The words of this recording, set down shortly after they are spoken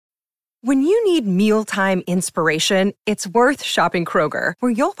When you need mealtime inspiration, it's worth shopping Kroger,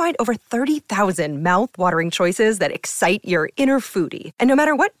 where you'll find over 30,000 mouth-watering choices that excite your inner foodie. And no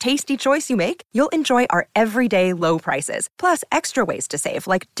matter what tasty choice you make, you'll enjoy our everyday low prices, plus extra ways to save,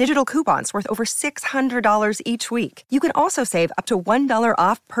 like digital coupons worth over $600 each week. You can also save up to $1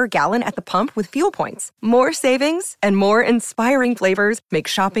 off per gallon at the pump with fuel points. More savings and more inspiring flavors make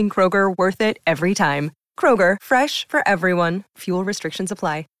shopping Kroger worth it every time. Kroger, fresh for everyone. Fuel restrictions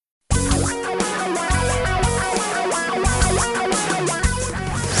apply.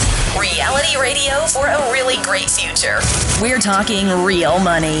 Reality radio for a really great future. We're talking real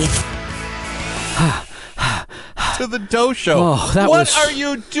money. To the Doe Show. Oh, what are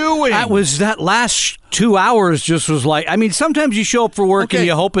you doing? That last 2 hours just was like, I mean, sometimes you show up for work and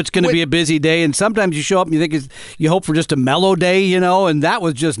you hope it's going to be a busy day, and sometimes you show up and you think you hope for just a mellow day, you know, and that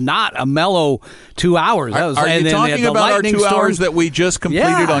was just not a mellow 2 hours. Are you talking about our 2 hours that we just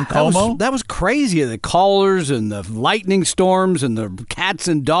completed on Como? That was crazy. The callers and the lightning storms and the cats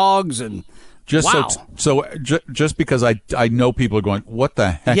and dogs and just because I know people are going, what the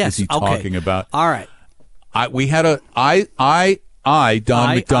heck is he talking about? All right. Don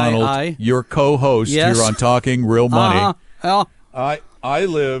McDonald, your co-host here on Talking Real Money. I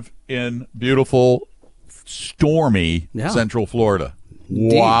live in beautiful, stormy Central Florida.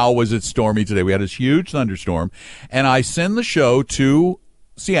 Indeed. Wow, was it stormy today. We had this huge thunderstorm, and I send the show to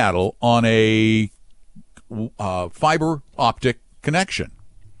Seattle on a fiber optic connection.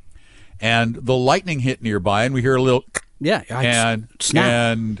 And the lightning hit nearby, and we hear a little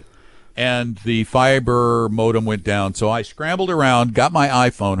and the fiber modem went down. So I scrambled around, got my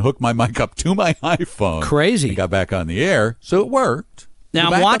iPhone, hooked my mic up to my iPhone. Crazy. And got back on the air, so it worked.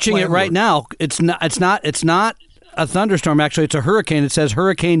 Now I'm watching it right now. It's not a thunderstorm. Actually, it's a hurricane. It says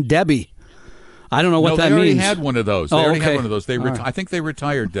Hurricane Debbie. I don't know what that means. They already had one of those. They already had one of those. I think they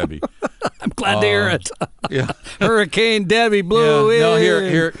retired Debbie. I'm glad to hear it. Yeah. Hurricane Debbie blew in. No,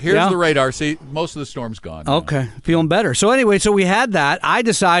 here's the radar. See, most of the storm's gone now. Okay, feeling better. So anyway, we had that. I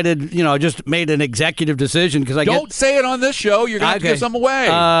decided, just made an executive decision because don't say it on this show. You're going to give some away.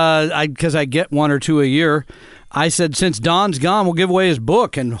 Because I get one or two a year. I said, since Don's gone, we'll give away his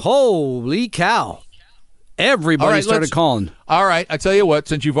book. And holy cow. Everybody started calling. All right, I tell you what.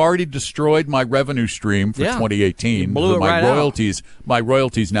 Since you've already destroyed my revenue stream for 2018, my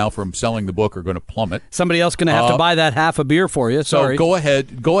royalties now from selling the book are going to plummet. Somebody else going to have to buy that half a beer for you. Sorry. So go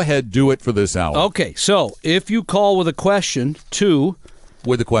ahead, do it for this hour. Okay, so if you call with a question to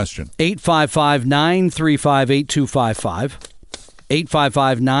 855-935-8255,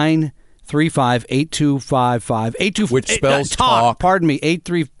 855-935-8255, which spells talk. Pardon me,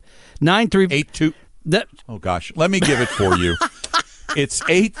 83932. Oh, gosh. Let me give it for you. It's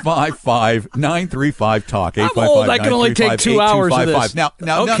 855-935-TALK. I'm old. I can only take 2 hours of this. Now,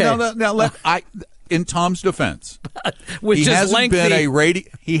 in Tom's defense, he hasn't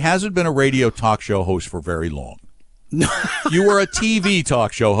been a radio talk show host for very long. You were a TV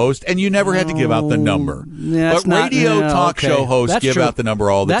talk show host, and you never had to give out the number. But radio talk show hosts give out the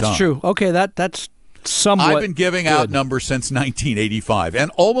number all the time. That's true. Okay, that's somewhat. I've been giving out numbers since 1985,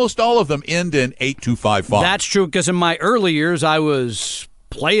 and almost all of them end in 8255. That's true, because in my early years, I was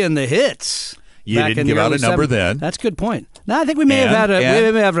playing the hits. You didn't give out a number then. That's a good point. Now, I think we may have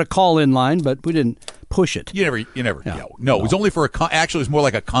had a call-in line, but we didn't push it. You never. No, it was only for actually, it was more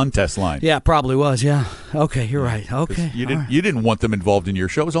like a contest line. Yeah, probably was. Yeah. Okay, you're right. Okay, you didn't want them involved in your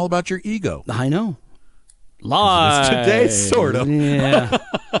show. It was all about your ego. I know. Live today, sort of. Yeah.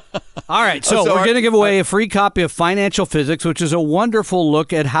 All right, so we're going to give away a free copy of Financial Physics, which is a wonderful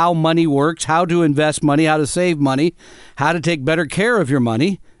look at how money works, how to invest money, how to save money, how to take better care of your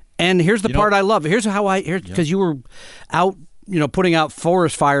money. And here's the part I love. Here's because you were out, putting out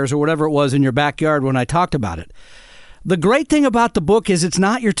forest fires or whatever it was in your backyard when I talked about it. The great thing about the book is it's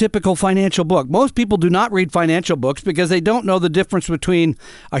not your typical financial book. Most people do not read financial books because they don't know the difference between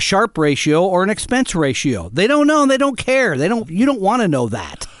a Sharpe ratio or an expense ratio. They don't know and they don't care. You don't want to know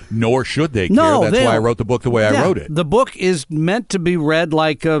that. Nor should they care. No, that's why I wrote the book the way I wrote it. The book is meant to be read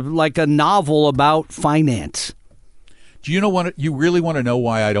like a novel about finance. Do you know what you really want to know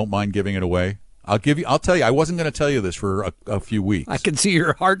why I don't mind giving it away? I'll tell you. I wasn't going to tell you this for a few weeks. I can see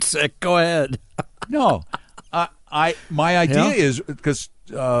your heart sick. Go ahead. No. My idea is because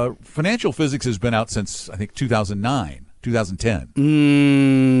Financial Physics has been out since I think 2009,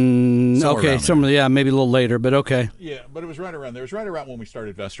 2010. Okay, maybe a little later, but okay. Yeah, but it was right around there. It was right around when we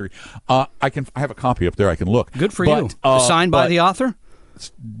started Vestory. I have a copy up there. I can look. Good for you. Signed by the author?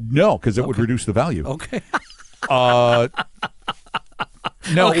 No, because it would reduce the value. Okay. What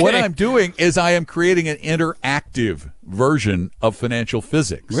I'm doing is I am creating an interactive version of Financial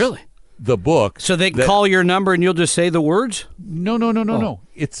Physics. Really? the book. So they call your number and you'll just say the words? No.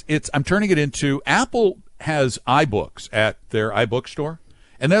 It's I'm turning it into, Apple has iBooks at their iBook store.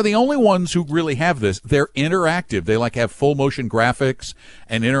 And they're the only ones who really have this. They're interactive. They have full motion graphics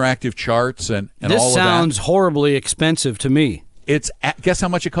and interactive charts and all of that. This sounds horribly expensive to me. Guess how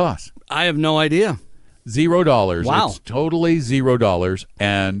much it costs? I have no idea. $0. Wow. It's totally $0.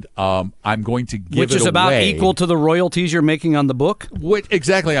 And I'm going to give it away. Which is about equal to the royalties you're making on the book?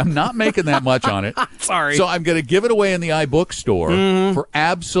 Exactly. I'm not making that much on it. Sorry. So I'm going to give it away in the iBook store for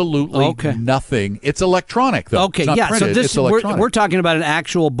absolutely nothing. It's electronic, though. Okay, it's not printed. So it's electronic. we're talking about an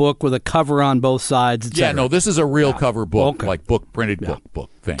actual book with a cover on both sides, etc. Yeah, no, this is a real cover book, like printed book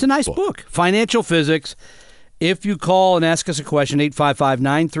thing. It's a nice book. Financial Physics. If you call and ask us a question,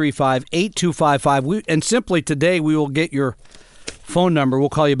 855-935-8255. And simply today, we will get your phone number. We'll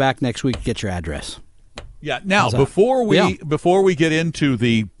call you back next week to get your address. Yeah. Now, before we get into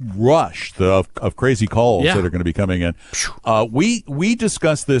the rush of crazy calls that are going to be coming in, we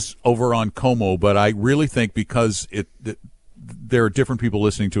discussed this over on Como, but I really think because there are different people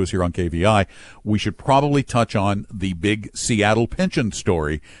listening to us here on KVI, we should probably touch on the big Seattle pension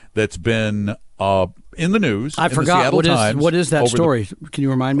story that's been in the news. I forgot. What is that story? Can you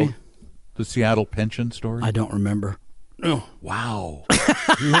remind me? The Seattle pension story? I don't remember. Oh, wow.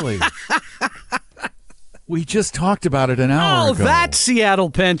 Really? We just talked about it an hour ago. Oh, that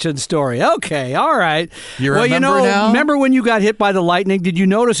Seattle pension story. Okay, all right. You remember now? Remember when you got hit by the lightning? Did you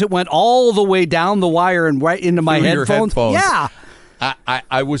notice it went all the way down the wire and right into my headphones? Yeah.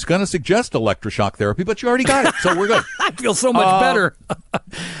 I was going to suggest electroshock therapy, but you already got it, so we're good. I feel so much better.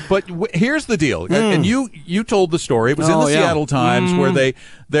 But here's the deal, and you told the story. It was in the Seattle Times where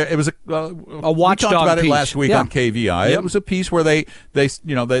it was a watchdog. We talked about it last week on KVI. Yep. It was a piece where the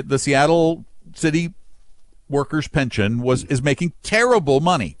Seattle City workers' pension is making terrible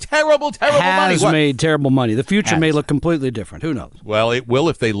money. Terrible money. Has made terrible money. The future may look completely different. Who knows? Well, it will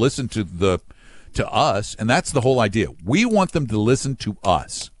if they listen to us, and that's the whole idea. We want them to listen to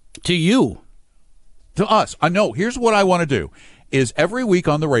us. To you. To us. I know. Here's what I want to do, is every week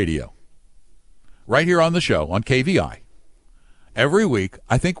on the radio, right here on the show, on KVI, every week,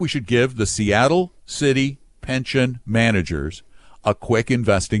 I think we should give the Seattle City pension managers a quick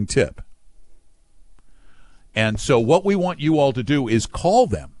investing tip. And so what we want you all to do is call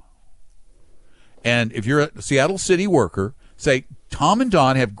them. And if you're a Seattle City worker, say, Tom and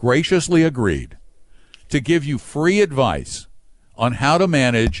Don have graciously agreed to give you free advice on how to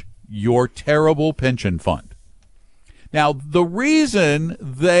manage your terrible pension fund. Now, the reason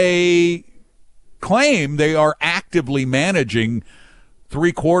they claim they are actively managing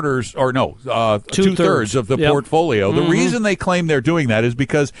two-thirds of the portfolio. The reason they claim they're doing that is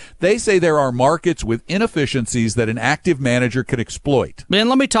because they say there are markets with inefficiencies that an active manager can exploit. Man,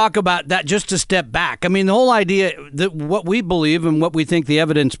 let me talk about that just a step back. I mean, the whole idea that what we believe and what we think the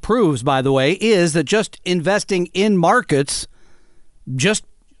evidence proves, by the way, is that just investing in markets, just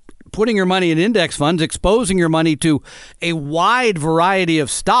putting your money in index funds, exposing your money to a wide variety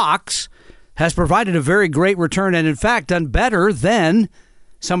of stocks has provided a very great return and, in fact, done better than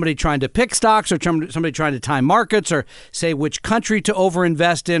somebody trying to pick stocks or somebody trying to time markets or say which country to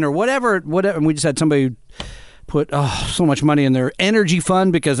overinvest in or whatever. And we just had somebody put so much money in their energy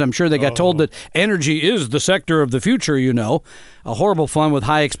fund because I'm sure they got told that energy is the sector of the future, a horrible fund with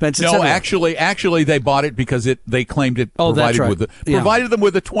high expenses. No, actually they bought it because they claimed it provided them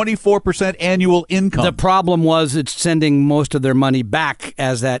with a 24% annual income. The problem was it's sending most of their money back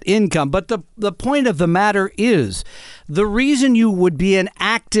as that income. But the point of the matter is the reason you would be an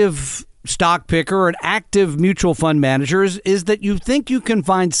active stock picker or an active mutual fund manager is that you think you can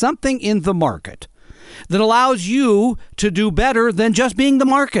find something in the market that allows you to do better than just being the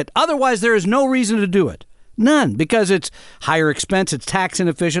market. Otherwise, there is no reason to do it. None, because it's higher expense, it's tax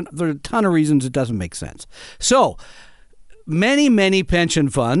inefficient. There are a ton of reasons it doesn't make sense. So many pension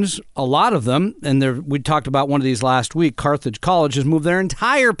funds, a lot of them, and we talked about one of these last week, Carthage College has moved their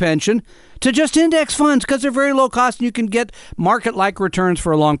entire pension to just index funds because they're very low cost and you can get market-like returns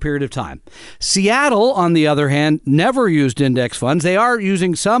for a long period of time. Seattle, on the other hand, never used index funds. They are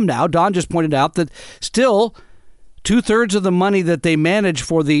using some now. Don just pointed out that still two-thirds of the money that they manage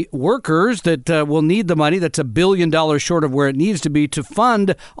for the workers that will need the money, that's $1 billion short of where it needs to be to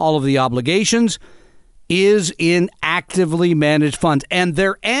fund all of the obligations, is in actively managed funds. And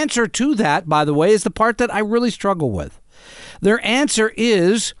their answer to that, by the way, is the part that I really struggle with. Their answer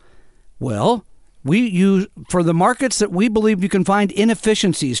is, well, we use, for the markets that we believe you can find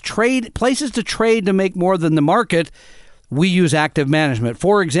inefficiencies, places to trade to make more than the market, we use active management.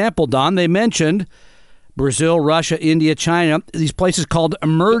 For example, Don, they mentioned Brazil, Russia, India, China, these places called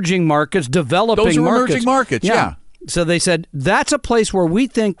emerging markets, developing markets. Those are markets. Emerging markets, yeah. So they said, that's a place where we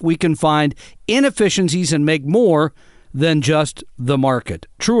think we can find inefficiencies and make more than just the market.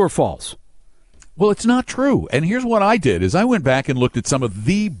 True or false? Well, it's not true. And here's what I did, is I went back and looked at some of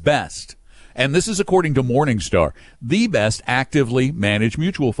the best, and this is according to Morningstar, the best actively managed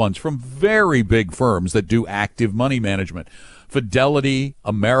mutual funds from very big firms that do active money management. Fidelity,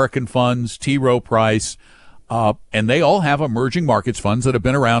 American Funds, T. Rowe Price, and they all have emerging markets funds that have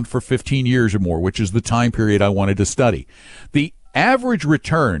been around for 15 years or more, which is the time period I wanted to study. The average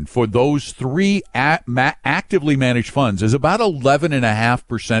return for those three actively managed funds is about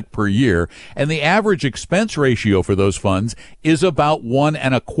 11.5% per year, and the average expense ratio for those funds is about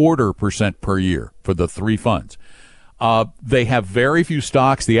 1.25% per year for the three funds. They have very few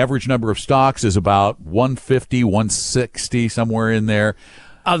stocks. The average number of stocks is about 150, 160, somewhere in there.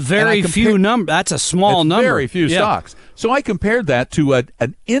 A very few number. That's a small number. Very few stocks. So I compared that to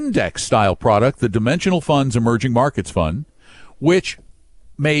an index-style product, the Dimensional Funds Emerging Markets Fund, which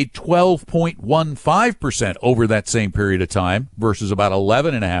made 12.15% over that same period of time versus about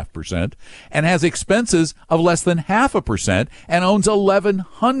 11.5%, and has expenses of less than 0.5% and owns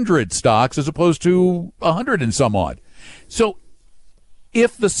 1,100 stocks as opposed to 100 and some odd. So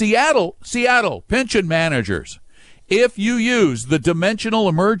if the Seattle pension managers, if you use the Dimensional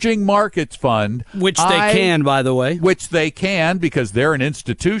Emerging Markets Fund, which they can, by the way, which they can because they're an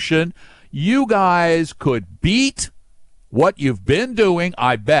institution, you guys could beat what you've been doing,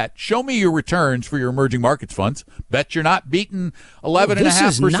 I bet. Show me your returns for your emerging markets funds. Bet you're not beating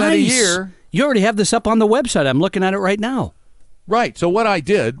 11.5% a year. You already have this up on the website. I'm looking at it right now. Right. So what I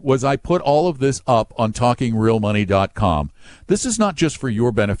did was I put all of this up on TalkingRealMoney.com. This is not just for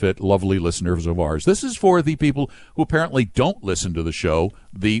your benefit, lovely listeners of ours. This is for the people who apparently don't listen to the show,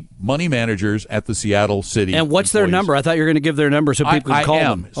 the money managers at the Seattle City. And what's their number? I thought you were going to give their number so people can call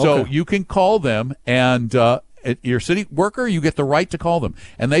them. So you can call them, and your city worker, you get the right to call them.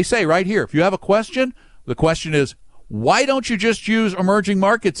 And they say right here, if you have a question, the question is, why don't you just use emerging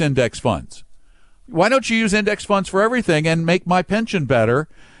markets index funds? Why don't you use index funds for everything and make my pension better?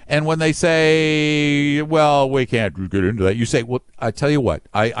 And when they say, well, we can't get into that, you say, well, I tell you what,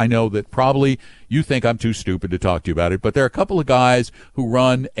 I know that probably you think I'm too stupid to talk to you about it, but there are a couple of guys who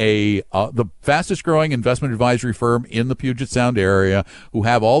run the fastest growing investment advisory firm in the Puget Sound area, who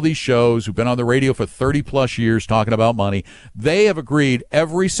have all these shows, who've been on the radio for 30 plus years talking about money. They have agreed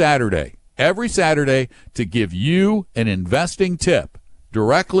every Saturday to give you an investing tip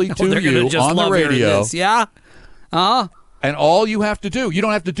directly to you on the radio. Yeah. And all you have to do, you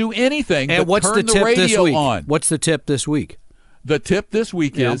don't have to do anything but turn the radio on. What's the tip this week? The tip this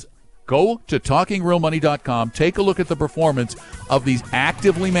week is go to TalkingRealMoney.com, take a look at the performance of these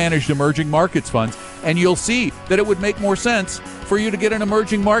actively managed emerging markets funds, and you'll see that it would make more sense for you to get an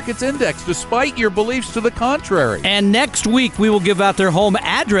emerging markets index, despite your beliefs to the contrary. And next week, we will give out their home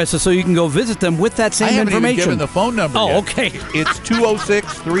addresses so you can go visit them with that same information. I haven't even given the phone number yet. Okay. It's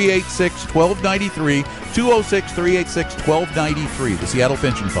 206-386-1293, 206-386-1293, the Seattle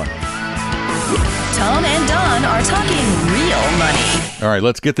Pension Fund. Tom and Don are talking real money. All right,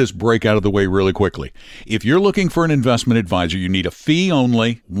 let's get this break out of the way really quickly. If you're looking for an investment advisor, you need a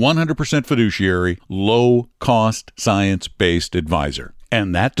fee-only, 100% fiduciary, low-cost, science-based advisor.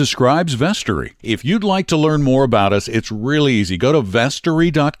 And that describes Vestory. If you'd like to learn more about us, it's really easy. Go to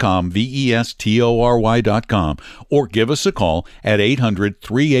Vestory.com, Vestory.com, or give us a call at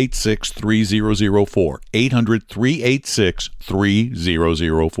 800-386-3004,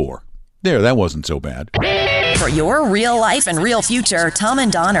 800-386-3004. There, that wasn't so bad. For your real life and real future, Tom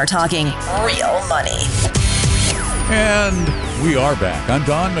and Don are talking real money. And we are back. I'm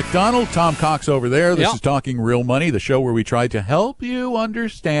Don McDonald, Tom Cox over there. This is Talking Real Money, the show where we try to help you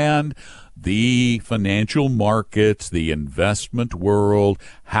understand the financial markets, the investment world,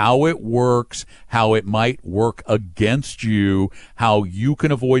 how it works, how it might work against you, how you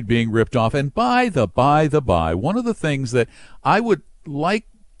can avoid being ripped off. And by the by, one of the things that I would like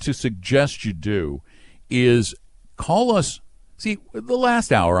to suggest you do is call us. See, the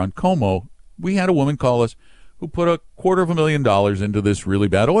last hour on Como, we had a woman call us who put $250,000 into this really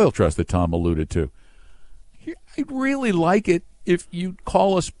bad oil trust that Tom alluded to. I'd really like it if you'd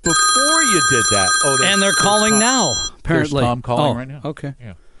call us before you did that. And they're calling now, apparently. There's Tom calling right now. Okay.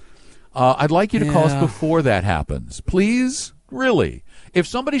 Yeah. I'd like you to call us before that happens. Please, really. If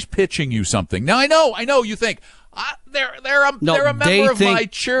somebody's pitching you something. Now, I know you think, they're a member of my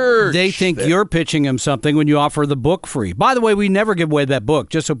church. They think you're pitching them something when you offer the book free. By the way, we never give away that book,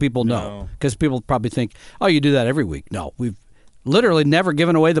 just so people know. Because people probably think, you do that every week. No, we've literally never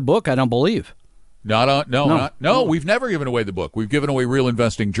given away the book, I don't believe. No. We've never given away the book. We've given away Real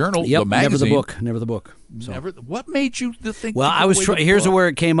Investing Journal, the magazine. Never the book. So. What made you think? Well, I was. Here's where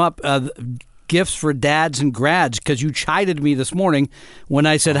it came up. Gifts for dads and grads, because you chided me this morning when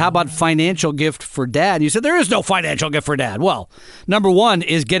I said, how about financial gift for dad? You said, there is no financial gift for dad. Well, number one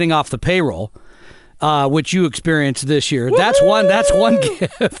is getting off the payroll, which you experienced this year. Woo-hoo! That's one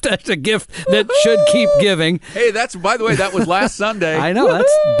gift. That's a gift that should keep giving. Hey, by the way, that was last Sunday. I know. Woo-hoo!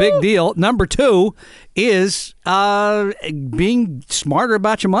 That's a big deal. Number two is being smarter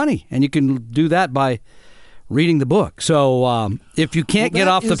about your money, and you can do that by reading the book. So if you can't get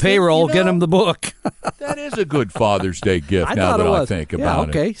off the payroll, get them the book. That is a good Father's Day gift now that I think about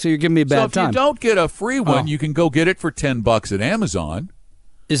it. Okay, so you're giving me a bad time. So if you don't get a free one, you can go get it for $10 at Amazon.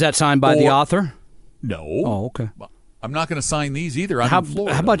 Is that signed by the author? No. Oh, okay. I'm not going to sign these either. I'm in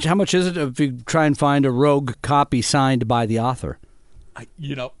Florida. How much is it if you try and find a rogue copy signed by the author?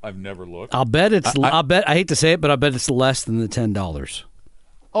 I've never looked. I'll bet it's. I hate to say it, but I bet it's less than the $10.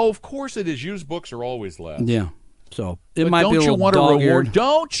 Oh, of course it is. Used books are always less. Yeah. So it might be a little dog-eared.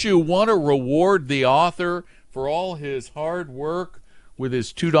 Don't you want to reward the author for all his hard work with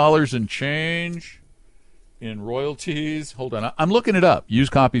his $2 and change in royalties? Hold on. I'm looking it up.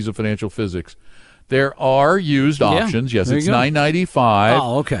 Used copies of Financial Physics. There are used options. Yes, it's $9.95.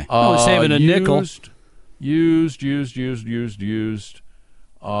 Oh, okay. I was saving a nickel. Used,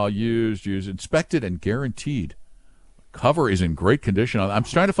 inspected and guaranteed. Cover is in great condition. I'm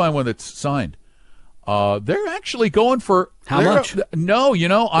trying to find one that's signed. They're actually going for how much? No,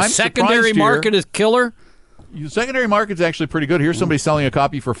 I'm secondary market is killer. The secondary market's actually pretty good. Here's somebody selling a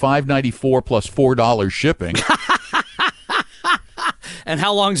copy for $5.94 plus $4 shipping. And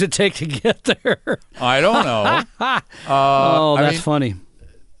how long does it take to get there? I don't know. That's funny.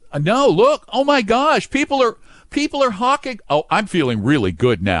 No, look. Oh my gosh, people are hawking. Oh, I'm feeling really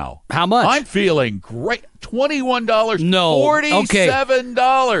good now. How much? I'm feeling great. $21. No. $47. Okay.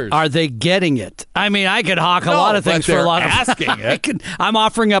 Are they getting it? I mean, I could hawk a lot of things for a lot of asking it. I'm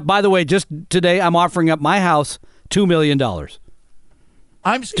offering up, by the way, just today, I'm offering up my house $2 million. $2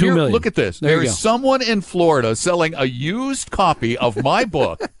 million. Look at this. There is someone in Florida selling a used copy of my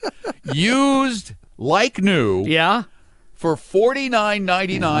book, used like new. Yeah. For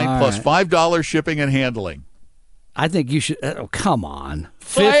 $49.99 plus $5 shipping and handling. I think you should. Oh, come on,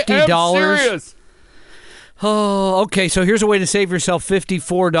 $50. I am serious. Oh, okay. So here's a way to save yourself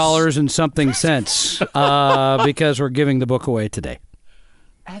 $54 and something cents because we're giving the book away today.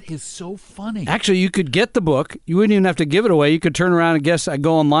 That is so funny. Actually, you could get the book. You wouldn't even have to give it away. You could turn around and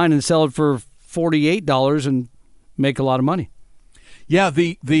go online and sell it for $48 and make a lot of money. Yeah,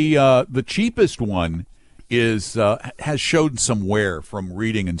 the cheapest one is has showed some wear from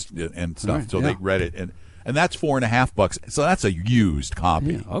reading and stuff. Right, so they read it and that's $4.50. So that's a used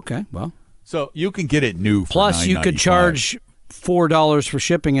copy. Yeah, okay, well, so you can get it new. For plus, you could charge $4 for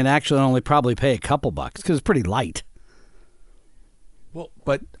shipping and actually only probably pay a couple bucks because it's pretty light. Well,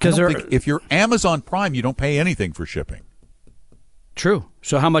 but if you're Amazon Prime, you don't pay anything for shipping. True.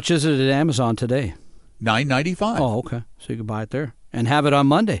 So how much is it at Amazon today? $9.95. Oh, okay. So you can buy it there and have it on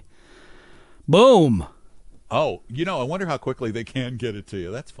Monday. Boom. Oh, I wonder how quickly they can get it to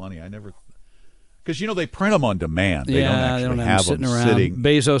you. That's funny. I never, because they print them on demand. They don't actually have them sitting.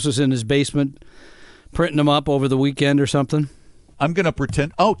 Bezos is in his basement printing them up over the weekend or something. I'm going to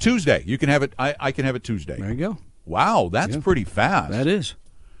pretend. Oh, Tuesday. You can have it. I can have it Tuesday. There you go. Wow, that's pretty fast. That is.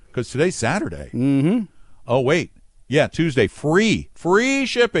 Because today's Saturday. Mm-hmm. Oh, wait. Yeah, Tuesday. Free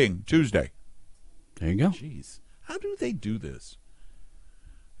shipping Tuesday. There you go. Jeez. How do they do this?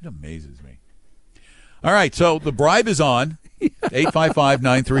 It amazes me. All right, so the bribe is on.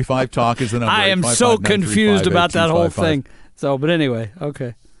 855-935-TALK is the number. I am so confused about that whole thing. So, but anyway,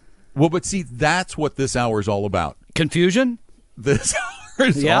 okay. Well, but see, that's what this hour is all about. Confusion? This hour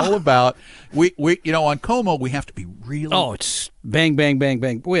is all about. We on Como, we have to be really. Oh, it's bang, bang, bang,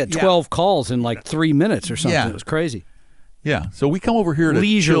 bang. We had 12 calls in like 3 minutes or something. It was crazy. Yeah, so we come over here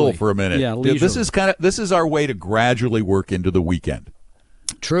to chill for a minute. Yeah, leisurely. This is our way to gradually work into the weekend.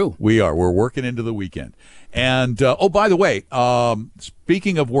 True. We're working into the weekend. And, by the way,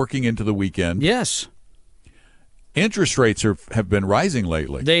 speaking of working into the weekend. Yes. Interest rates have been rising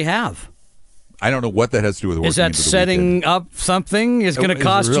lately. They have. I don't know what that has to do with working into the weekend. Is that setting up something? Is going to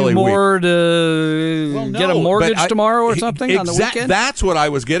cost really you more to get a mortgage tomorrow or something on the weekend? That's what I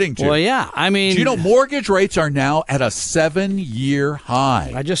was getting to. Well, yeah. I mean. Do you know mortgage rates are now at a 7-year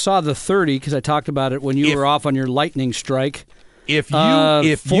high? I just saw the 30 because I talked about it when you were off on your lightning strike. If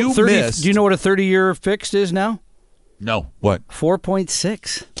you 30, missed. Do you know what a 30-year fixed is now? No. What?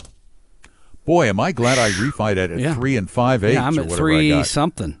 4.6. Boy, am I glad I refied it at 3 5/8. Yeah, I'm at 3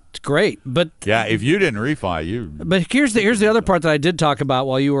 something. It's great, but yeah, if you didn't refi, you. But here's the other part that I did talk about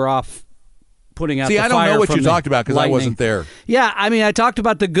while you were off putting out. See, the I don't fire know what from you talked about because I wasn't there. Yeah, I mean, I talked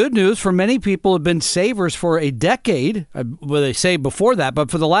about the good news. For many people, have been savers for a decade. Well, they say before that, but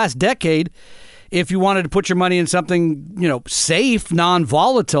for the last decade, if you wanted to put your money in something, safe,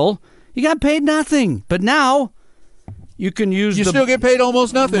 non-volatile, you got paid nothing. But now you can use You still get paid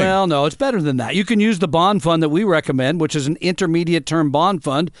almost nothing. Well, no, it's better than that. You can use the bond fund that we recommend, which is an intermediate term bond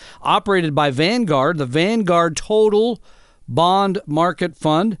fund operated by Vanguard, the Vanguard Total Bond Market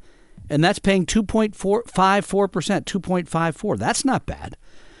Fund, and that's paying 2.54%, 2.54. That's not bad.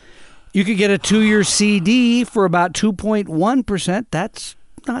 You could get a 2-year CD for about 2.1%. That's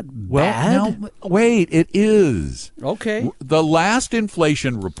not bad. Now, wait, it is. Okay. The last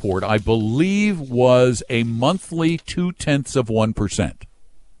inflation report, I believe, was a monthly 0.2%.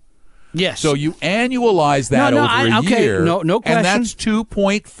 Yes. So you annualize that over a year. No question. And that's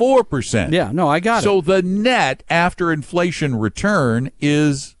 2.4%. Yeah, no, I got it. So the net after inflation return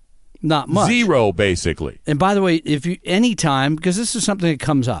is not much. Zero, basically. And by the way, if you anytime, because this is something that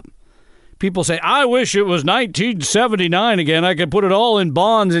comes up, people say, I wish it was 1979 again. I could put it all in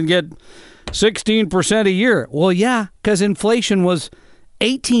bonds and get 16% a year. Well, yeah, because inflation was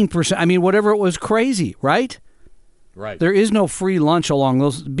 18%. I mean, whatever it was, crazy, right? Right. There is no free lunch along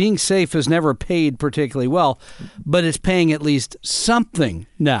those. Being safe has never paid particularly well, but it's paying at least something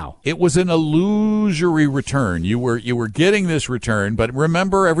now. It was an illusory return. You were getting this return, but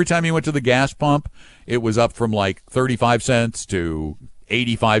remember, every time you went to the gas pump, it was up from like 35 cents to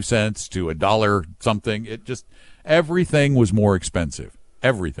 85 cents to $1 something. It just, everything was more expensive.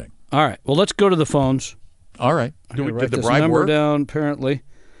 Everything. All right. Well, let's go to the phones. All right. Did the bribe number work? Down, apparently.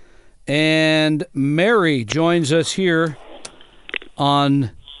 And Mary joins us here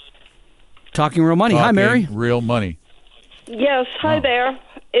on Talking Real Money. Hi, Mary. Real Money. Yes. Hi there.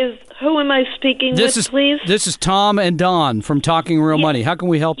 Who am I speaking with, please? This is Tom and Don from Talking Real Money. How can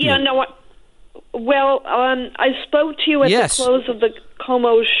we help you? Yeah. No. Well, I spoke to you at the close of the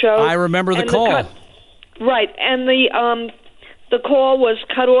Como show. I remember the call. Right, and the call was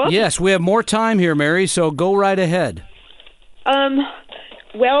cut off. Yes, we have more time here, Mary. So go right ahead.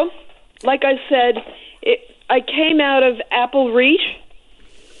 Well, like I said, I came out of Apple REIT,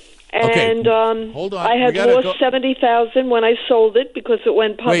 and hold on. I had lost $70,000 when I sold it because it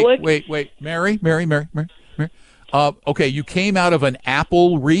went public. Wait, Mary. Okay, you came out of an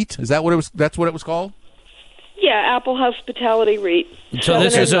Apple REIT. Is that what it was? That's what it was called? Yeah, Apple Hospitality REIT. So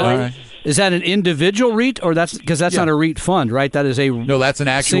this is is that an individual REIT, or that's not a REIT fund, right? That is that's an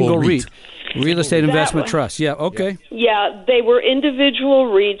actual single REIT. Real Estate Investment Trust. Yeah, okay. Yeah, they were individual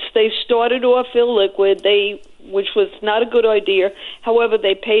REITs. They started off illiquid, which was not a good idea. However,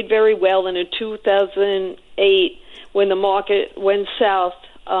 they paid very well. And in 2008, when the market went south,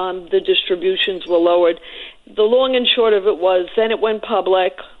 the distributions were lowered. The long and short of it was, then it went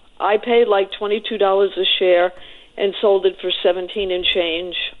public. I paid like $22 a share and sold it for $17 and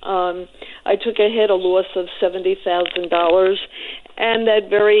change. I took a loss of $70,000. And that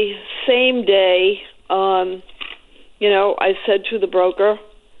very same day, I said to the broker,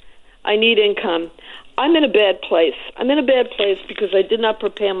 I need income. I'm in a bad place. I'm in a bad place because I did not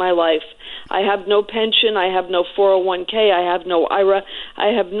prepare my life. I have no pension. I have no 401k. I have no IRA. I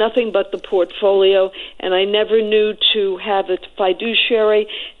have nothing but the portfolio, and I never knew to have a fiduciary,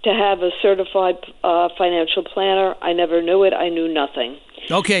 to have a certified financial planner. I never knew it. I knew nothing.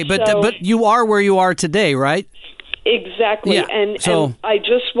 Okay, but you are where you are today, right? Exactly. Yeah, and I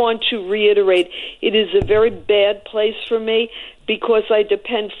just want to reiterate, it is a very bad place for me because I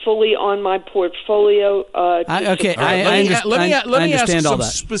depend fully on my portfolio. Let me ask some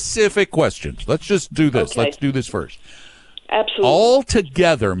specific questions. Let's just do this. Okay. Let's do this first. Absolutely. All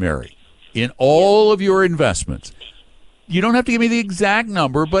together, Mary, in all of your investments, you don't have to give me the exact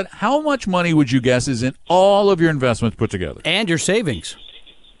number, but how much money would you guess is in all of your investments put together? And your savings.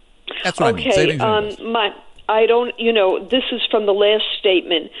 That's what I mean. Savings this is from the last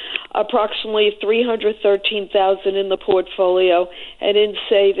statement. Approximately $313,000 in the portfolio, and in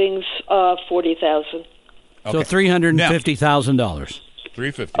savings, $40,000. Okay. So $350,000.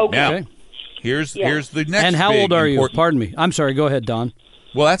 $350,000. Okay. Now, here's the next. And how old are you? Pardon me. I'm sorry. Go ahead, Don.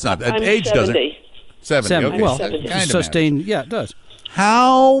 Well, that's not that. Age 70. doesn't. 70. Okay. Well, sustain. Yeah, it does.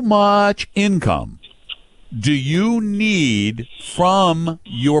 How much income do you need from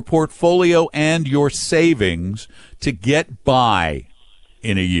your portfolio and your savings to get by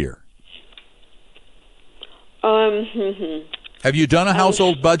in a year? Have you done a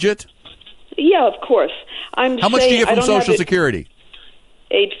household budget? Yeah, of course. How much do you get from Social Security?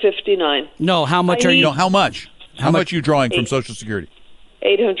 $859. No, how much are you? No, how much? How much are you drawing from Social Security?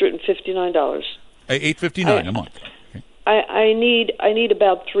 $859. $859 a month. Okay. I need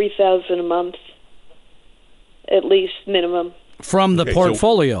about $3,000 a month, at least minimum. From the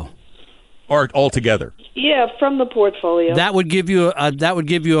portfolio, or altogether? Yeah, from the portfolio. That would give you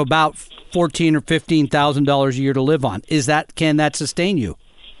about $14,000 or $15,000 a year to live on. Can that sustain you?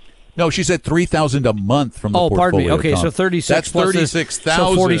 No, she said $3,000 a month from the portfolio. Oh, pardon me. Okay, Tom. so 36. That's 36,000.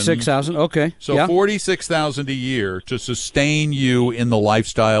 So 46,000. Okay. So $46,000 a year to sustain you in the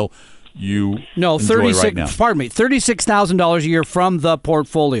lifestyle you enjoy right now. Pardon me. $36,000 a year from the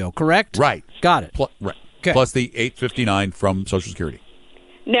portfolio. Correct. Right. Got it. Right. Okay. Plus the $859 from Social Security.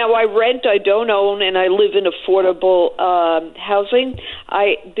 Now, I rent, I don't own, and I live in affordable housing.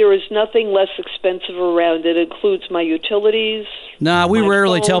 There is nothing less expensive around. It includes my utilities. Nah, we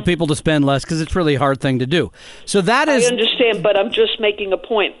rarely tell people to spend less because it's a really hard thing to do. So that is. I understand, but I'm just making a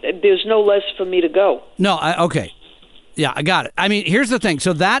point. There's no less for me to go. No, okay. Yeah, I got it. I mean, here's the thing.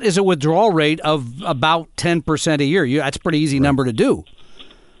 So that is a withdrawal rate of about 10% a year. That's a pretty easy number to do,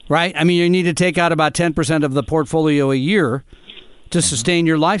 right? I mean, you need to take out about 10% of the portfolio a year to sustain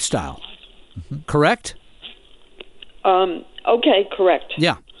your lifestyle. Correct? Okay, correct.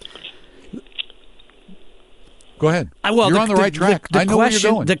 Yeah. Go ahead. You're on the right track. I know where you're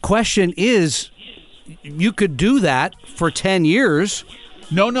going. The question is, you could do that for 10 years.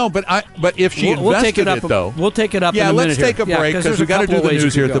 No, but if she invested it, though. We'll take it up in a minute. Yeah, let's take a break because we've got to do the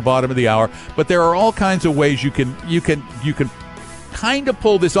news here at the bottom of the hour. But there are all kinds of ways you can kind of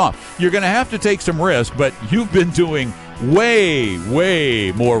pull this off. You're going to have to take some risk, but you've been doing way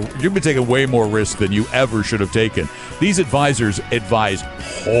more. You've been taking way more risk than you ever should have taken. These advisors advise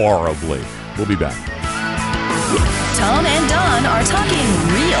horribly. We'll be back. Tom and Don are talking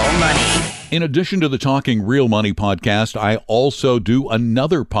real money. In addition to the Talking Real Money podcast, I also do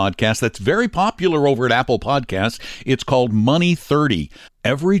another podcast that's very popular over at Apple Podcasts. It's called Money 30.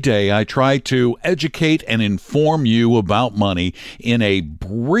 Every day I try to educate and inform you about money in a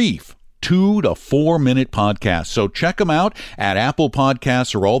brief 2 to 4 minute podcast. So check them out at Apple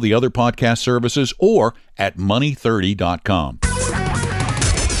Podcasts or all the other podcast services or at money30.com.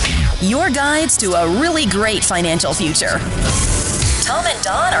 Your guides to a really great financial future. Tom and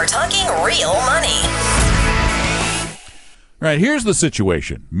Don are talking real money. All right, here's the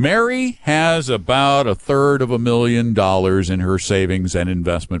situation. Mary has about $333,000 in her savings and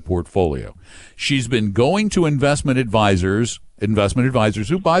investment portfolio. She's been going to investment advisors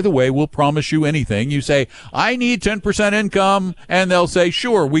who, by the way, will promise you anything. You say, I need 10% income, and they'll say,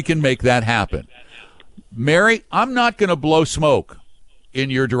 sure, we can make that happen. Mary, I'm not going to blow smoke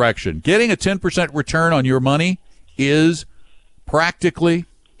in your direction. Getting a 10% return on your money is practically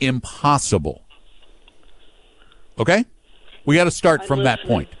impossible. Okay? We got to start from that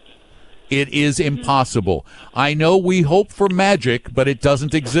point. It is impossible. I know we hope for magic, but it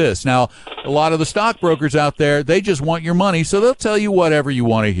doesn't exist. Now, a lot of the stockbrokers out there, they just want your money, so they'll tell you whatever you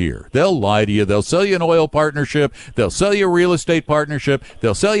want to hear. They'll lie to you. They'll sell you an oil partnership. They'll sell you a real estate partnership.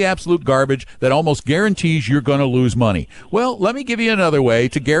 They'll sell you absolute garbage that almost guarantees you're going to lose money. Well, let me give you another way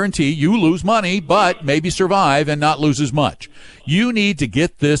to guarantee you lose money, but maybe survive and not lose as much. You need to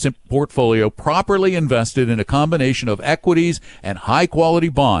get this portfolio properly invested in a combination of equities and high-quality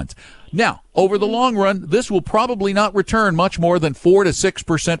bonds. Now, over the long run, this will probably not return much more than 4 to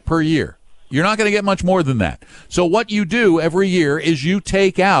 6% per year. You're not going to get much more than that. So what you do every year is you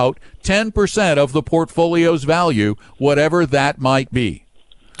take out 10% of the portfolio's value, whatever that might be.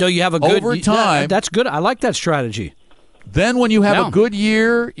 So you have a good... Over time... That's good. I like that strategy. Then when you have a good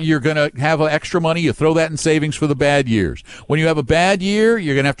year, you're going to have extra money. You throw that in savings for the bad years. When you have a bad year,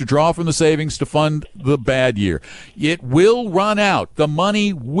 you're going to have to draw from the savings to fund the bad year. It will run out. The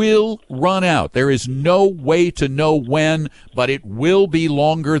money will run out. There is no way to know when, but it will be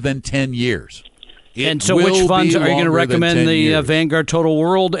longer than 10 years. And so which funds are you going to recommend? The Vanguard Total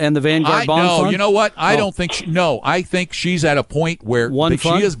World and the Vanguard Bond Fund? No, you know what? I don't think I think she's at a point where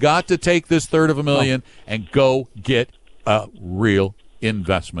she has got to take this $333,000 and go get a real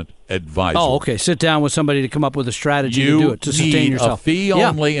investment advisor. Oh, okay. Sit down with somebody to come up with a strategy to do it, to sustain yourself. You need a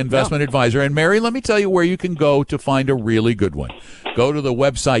fee-only investment advisor. And, Mary, let me tell you where you can go to find a really good one. Go to the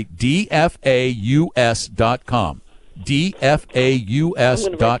website dfaus.com. dfaus.com.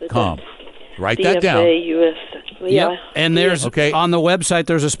 Write that down. DFAUS. Yeah. Yep. And there's on the website,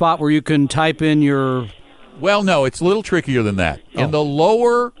 there's a spot where you can type in your... Well, no, it's a little trickier than that. In the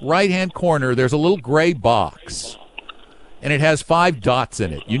lower right-hand corner, there's a little gray box. And it has 5 dots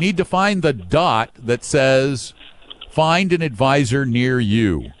in it. You need to find the dot that says, find an advisor near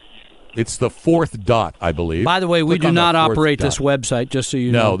you. It's the fourth dot, I believe. By the way, we do not operate this website, just so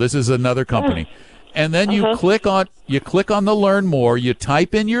you know. No, this is another company. And then you click on the Learn More, you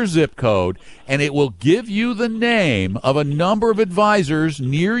type in your zip code, and it will give you the name of a number of advisors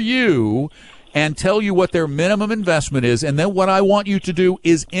near you and tell you what their minimum investment is. And then what I want you to do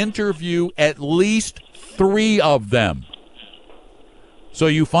is interview at least 3 of them. So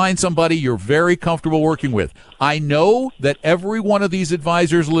you find somebody you're very comfortable working with. I know that every one of these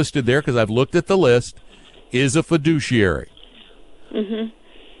advisors listed there, because I've looked at the list, is a fiduciary. Mm-hmm.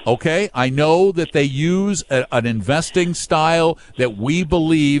 Okay? I know that they use an investing style that we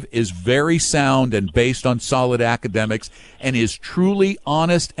believe is very sound and based on solid academics and is truly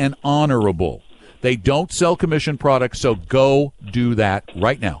honest and honorable. They don't sell commission products, so go do that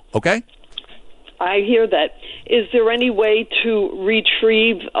right now. Okay? I hear that. Is there any way to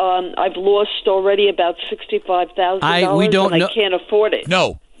retrieve? I've lost already about $65,000. We don't know. I can't afford it.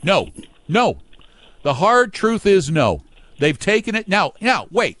 No. The hard truth is no. They've taken it. Now,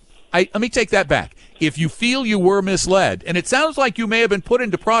 wait. Let me take that back. If you feel you were misled, and it sounds like you may have been put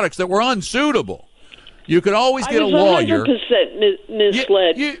into products that were unsuitable, you could always get a lawyer. I was 100%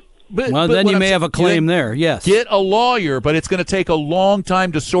 misled. But then you may have a claim there, yes. Get a lawyer, but it's going to take a long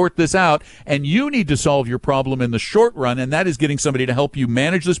time to sort this out, and you need to solve your problem in the short run, and that is getting somebody to help you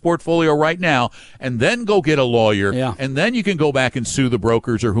manage this portfolio right now, and then go get a lawyer, and then you can go back and sue the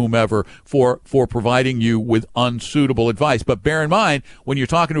brokers or whomever for providing you with unsuitable advice. But bear in mind, when you're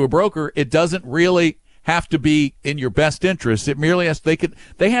talking to a broker, it doesn't really have to be in your best interest. It merely has they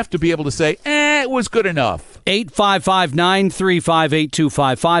have to be able to say, it was good enough.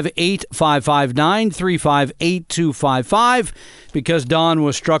 855-935-8255, 855-935-8255. Because Don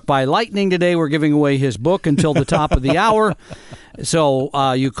was struck by lightning today, we're giving away his book until the top of the hour. So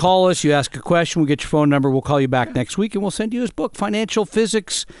you call us, you ask a question, we'll get your phone number, we'll call you back next week, and we'll send you his book, Financial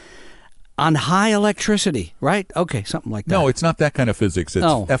Physics on High Electricity, right? Okay, something like that. No, it's not that kind of physics. It's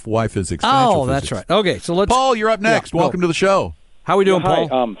FY physics. That's physics. right. Okay, so let's... Paul, you're up next. Welcome to the show. How are we doing, Paul?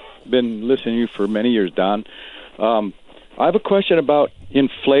 Hi. Been listening to you for many years, Don. I have a question about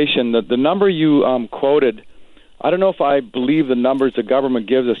inflation. The number you quoted, I don't know if I believe the numbers the government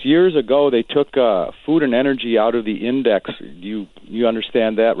gives us. Years ago, they took food and energy out of the index. You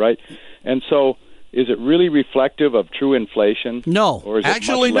understand that, right? And so... is it really reflective of true inflation? No. Or is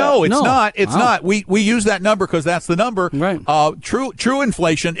Actually, it much no, less? it's not. It's not. We use that number because that's the number. Right. True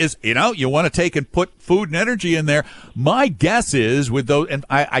inflation is, you want to take and put food and energy in there. My guess is with those, and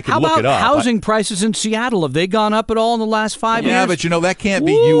I can look it up. How about housing prices in Seattle? Have they gone up at all in the last 5 years? Yeah, but that can't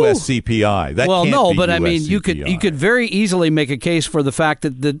be U.S. CPI. I mean, you could very easily make a case for the fact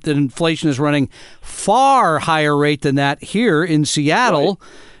that inflation is running far higher rate than that here in Seattle. Right.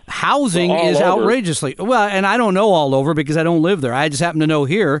 Housing is outrageously and I don't know all over because I don't live there. I just happen to know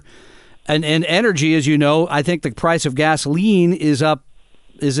here, and energy, as you know, I think the price of gasoline is up.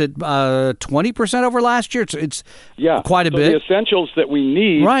 Is it 20% over last year? It's quite a bit. The essentials that we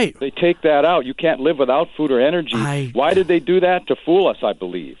need, right? They take that out. You can't live without food or energy. Why did they do that? To fool us, I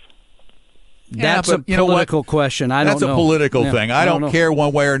believe. That's a political question. I don't know. That's a political thing. I don't care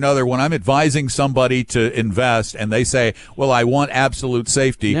one way or another. When I'm advising somebody to invest and they say, well, I want absolute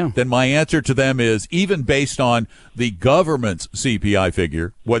safety, then my answer to them is, even based on the government's CPI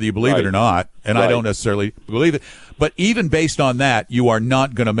figure, whether you believe it or not, and I don't necessarily believe it, but even based on that, you are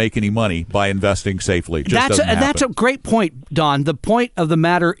not going to make any money by investing safely. That's a great point, Don. The point of the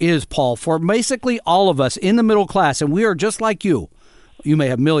matter is, Paul, for basically all of us in the middle class, and we are just like you. You may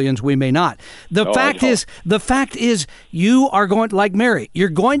have millions, we may not. The fact is, you are going, like Mary, you're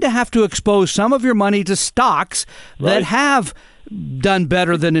going to have to expose some of your money to stocks that have done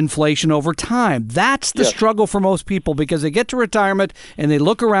better than inflation over time. That's the struggle for most people, because they get to retirement and they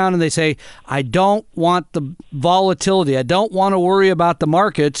look around and they say, I don't want the volatility. I don't want to worry about the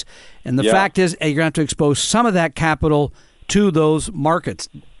markets. And the fact is, you're going to have to expose some of that capital to those markets.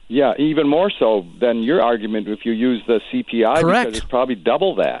 Yeah, even more so than your argument if you use the CPI. Correct. Because it's probably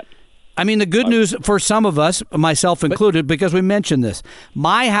double that. I mean, the good news for some of us, myself included, because we mentioned this,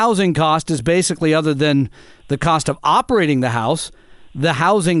 my housing cost is basically, other than the cost of operating the house, the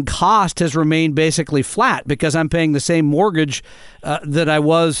housing cost has remained basically flat because I'm paying the same mortgage that I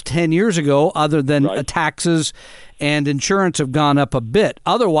was 10 years ago, other than taxes and insurance have gone up a bit.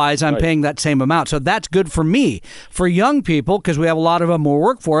 Otherwise, I'm paying that same amount. So that's good for me. For young people, because we have a lot of them who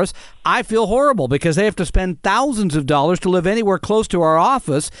work for us, I feel horrible because they have to spend thousands of dollars to live anywhere close to our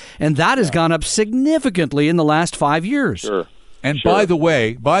office, and that has gone up significantly in the last 5 years. Sure. And Sure. by the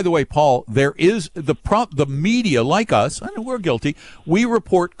way, Paul, there is the media, like us, and we're guilty, we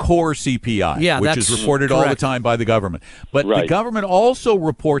report core CPI, which is reported all the time by the government. But the government also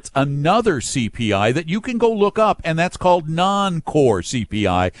reports another CPI that you can go look up, and that's called non-core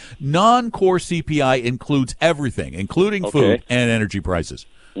CPI. Non-core CPI includes everything, including food and energy prices.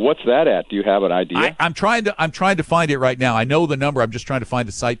 What's that at? Do you have an idea? I'm trying to find it right now. I know the number. I'm just trying to find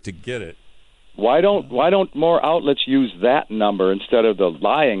a site to get it. Why don't more outlets use that number instead of the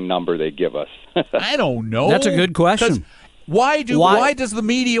lying number they give us? I don't know. That's a good question. Why does the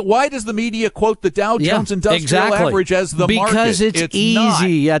media quote the Dow Jones Industrial Average as the market? Because it's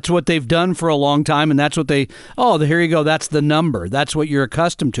easy. That's what they've done for a long time, and that's what here you go. That's the number. That's what you're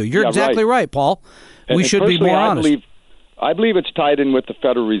accustomed to. You're exactly right, Paul. We should be more honest. I believe it's tied in with the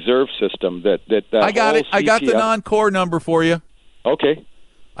Federal Reserve System. I got it. I got the non-core number for you. Okay.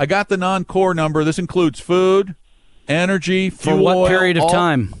 I got the non-core number. This includes food, energy, fuel. For what period of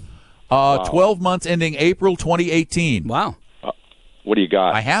time? 12 months ending April 2018. Wow. What do you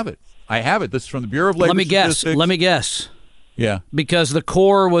got? I have it. This is from the Bureau of Labor Statistics. Let me guess. Yeah. Because the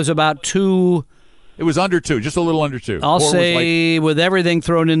core was about 2. It was under 2, just a little under 2. I'll say with everything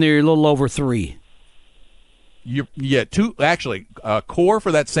thrown in there, a little over 3. Core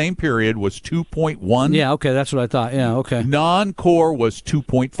for that same period was 2.1. Yeah, okay, that's what I thought. Yeah, okay. Non-core was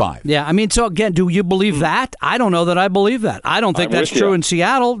 2.5. Yeah, I mean, so again, do you believe that? I don't know that I believe that. I don't think that's true in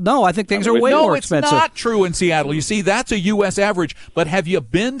Seattle. No, I think things are way more expensive. No, it's not true in Seattle. You see, that's a U.S. average. But have you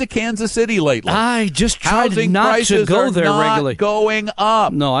been to Kansas City lately? I just tried Housing not prices to go there not regularly. Going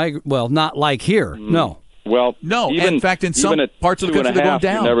up. No, not like here. No. Well, no. In fact, in some parts of the country, they're going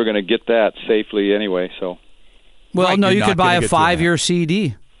down. You're never going to get that safely anyway, so. Well, no, you could buy a 5-year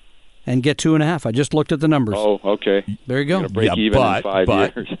CD and get 2.5. I just looked at the numbers. Oh, okay. There you go. Break even in 5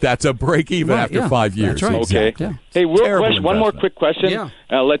 years. That's a break even after 5 years. That's right. Okay. Yeah. Hey, one more quick question. Yeah.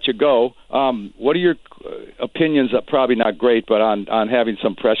 And I'll let you go. What are your opinions? Probably not great, but on having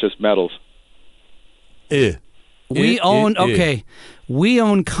some precious metals. We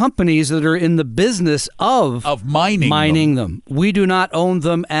own companies that are in the business of mining them. We do not own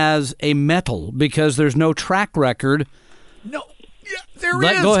them as a metal because there's no track record. No, there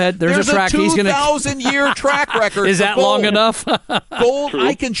is. Go ahead. There's a track. He's 2,000-year track record. Is that long enough? Gold. True.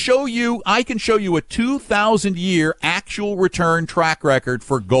 I can show you a 2,000-year actual return track record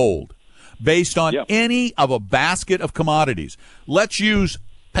for gold, based on any of a basket of commodities. Let's use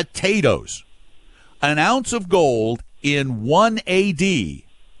potatoes. An ounce of gold in 1 AD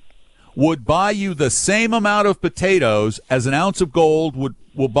would buy you the same amount of potatoes as an ounce of gold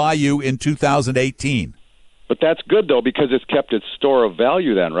will buy you in 2018. But that's good, though, because it's kept its store of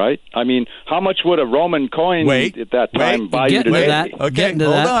value then, right? I mean, how much would a Roman coin at that time buy you today?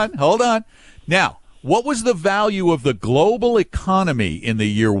 Hold on. Now, what was the value of the global economy in the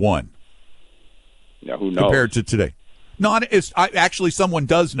year 1? Yeah, who knows? Compared to today. Actually, someone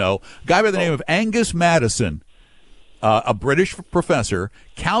does know. A guy by the name of Angus Madison, a British professor,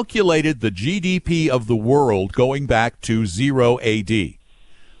 calculated the GDP of the world going back to 0 AD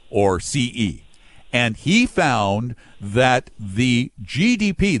or CE. And he found that the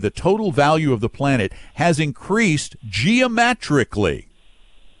GDP, the total value of the planet, has increased geometrically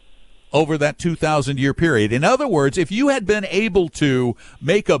over that 2,000-year period. In other words, if you had been able to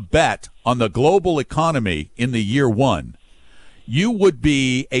make a bet on the global economy in the year 1, you would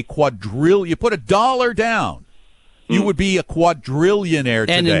be a quadrillion. You put $1 down, you would be a quadrillionaire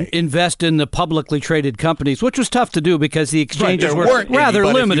today. And invest in the publicly traded companies, which was tough to do because the exchanges were rather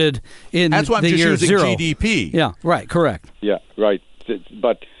limited in that's why I'm the just year using 0. GDP. Yeah, right, correct. Yeah, right.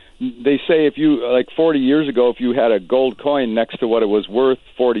 But they say if you, 40 years ago, if you had a gold coin next to what it was worth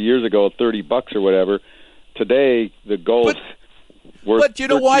 40 years ago, $30 or whatever, today the gold worth. But you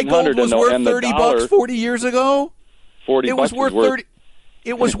know why gold was worth $30 40 years ago? It was worth 30.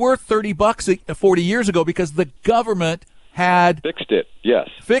 It was worth $30 40 years ago because the government had fixed it. Yes,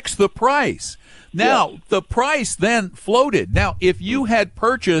 fixed the price. Now the price then floated. Now, if you had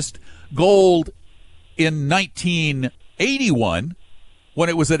purchased gold in 1981 when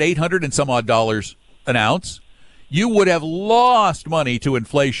it was at $800 and some odd dollars an ounce, you would have lost money to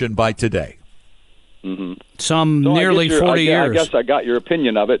inflation by today. Mm-hmm. Nearly 40 years. I guess I got your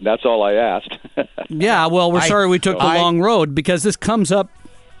opinion of it, and that's all I asked. Yeah, well, we're sorry we took the long road because this comes up.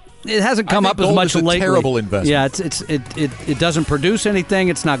 It hasn't come up as much lately. Terrible investment. Yeah, it doesn't produce anything.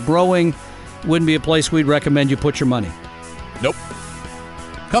 It's not growing. Wouldn't be a place we'd recommend you put your money. Nope.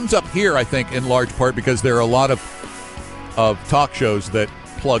 Comes up here, I think, in large part because there are a lot of talk shows that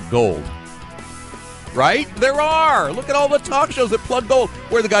plug gold. right? There are. Look at all the talk shows that plug gold,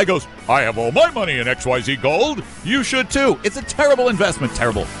 where the guy goes, I have all my money in XYZ Gold. You should too. It's a terrible investment.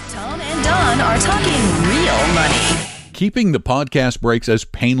 Terrible. Tom and Don are talking real money. Keeping the podcast breaks as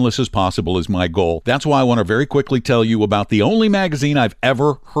painless as possible is my goal. That's why I want to very quickly tell you about the only magazine I've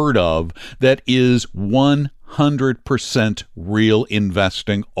ever heard of that is 100% real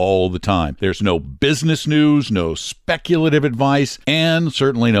investing all the time. There's no business news, no speculative advice, and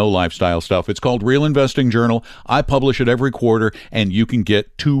certainly no lifestyle stuff. It's called Real Investing Journal. I publish it every quarter, and you can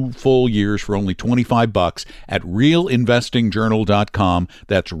get 2 full years for only $25 at realinvestingjournal.com.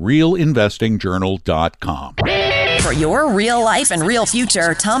 That's realinvestingjournal.com. For your real life and real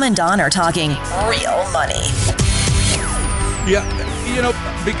future, Tom and Don are talking real money. Yeah,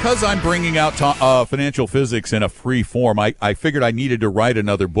 because I'm bringing out financial physics in a free form, I figured I needed to write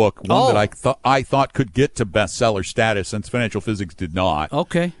another book, one that I thought could get to bestseller status, since financial physics did not.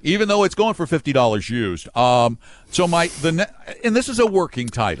 Okay. Even though it's going for $50 used. And this is a working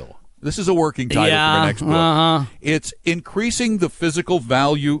title. This is a working title for the next book. It's Increasing the Physical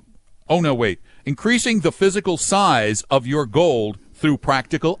Value. Oh, no, wait. Increasing the physical size of your gold through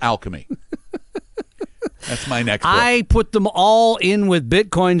practical alchemy. That's my next book. I put them all in with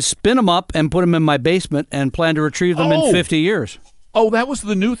Bitcoin, spin them up, and put them in my basement, and plan to retrieve them in 50 years. Oh, that was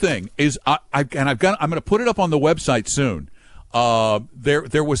the new thing. I'm going to put it up on the website soon.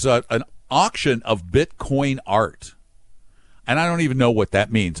 There was an auction of Bitcoin art. And I don't even know what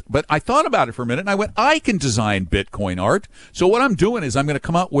that means. But I thought about it for a minute, and I went, I can design Bitcoin art. So what I'm doing is I'm going to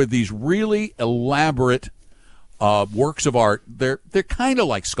come out with these really elaborate works of art. They're kind of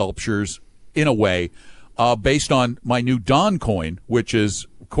like sculptures in a way, based on my new Don coin, which is,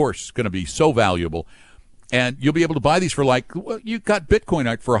 of course, going to be so valuable. And you'll be able to buy these for you got Bitcoin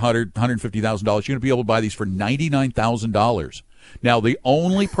art for $150,000. You're going to be able to buy these for $99,000. Now, the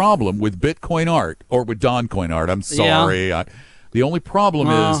only problem with Bitcoin art, or with Don coin art, I'm sorry, the only problem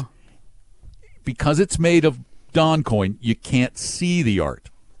is, because it's made of Don coin, you can't see the art.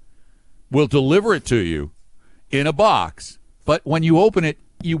 We'll deliver it to you in a box, but when you open it,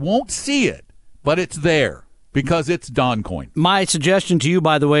 you won't see it, but it's there because it's Don coin. My suggestion to you,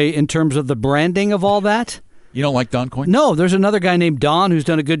 by the way, in terms of the branding of all that. You don't like Don coin? No, there's another guy named Don who's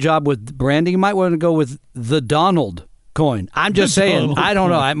done a good job with branding. You might want to go with the Donald coin. I'm just saying. I don't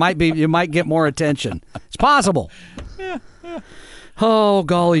know. It might be. You might get more attention. It's possible. Yeah. Oh,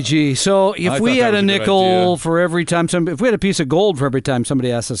 golly gee. So if we had a nickel for every time if we had a piece of gold for every time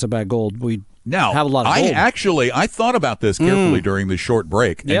somebody asked us about gold, we'd have a lot of gold. I thought about this carefully during the short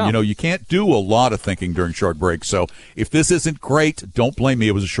break. And, you can't do a lot of thinking during short breaks. So if this isn't great, don't blame me.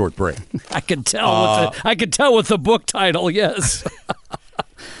 It was a short break. I could tell. I could tell with the book title, yes.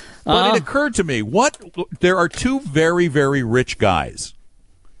 But it occurred to me, there are two very, very rich guys,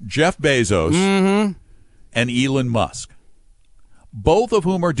 Jeff Bezos and Elon Musk, both of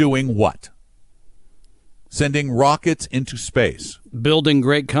whom are doing what? Sending rockets into space. Building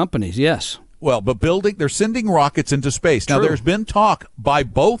great companies, yes. Well, but they're sending rockets into space. Now, there's been talk by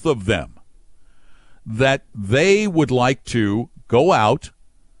both of them that they would like to go out,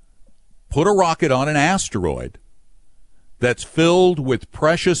 put a rocket on an asteroid that's filled with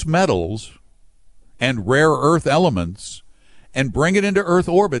precious metals and rare earth elements, and bring it into Earth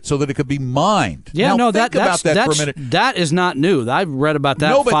orbit so that it could be mined. Yeah, now, think about that for a minute. That is not new. I've read about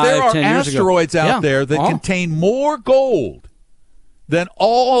that 5-10 years ago. No, but there are asteroids out there that contain more gold than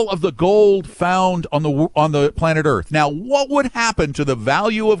all of the gold found on the planet Earth. Now, what would happen to the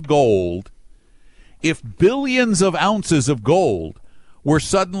value of gold if billions of ounces of gold were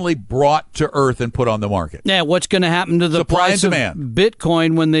suddenly brought to Earth and put on the market? Yeah, what's going to happen to the supply price and of demand?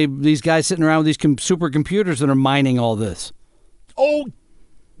 Bitcoin when these guys sitting around with these supercomputers that are mining all this? Oh,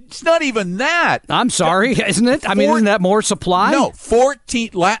 it's not even that. I'm sorry, isn't it? I mean, isn't that more supply? No,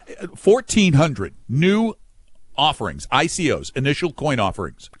 1,400 new offerings, ICOs, initial coin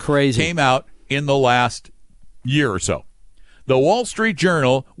offerings. Crazy. Came out in the last year or so. The Wall Street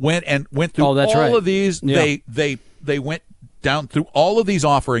Journal went through all of these. Yeah. They went down through all of these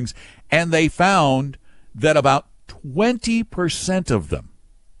offerings, and they found that about 20% of them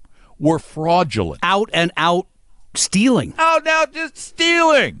were fraudulent. Out and out stealing. Oh, now just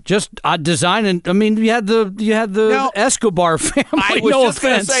stealing. Just designing. I mean, you had the Escobar family. I was no just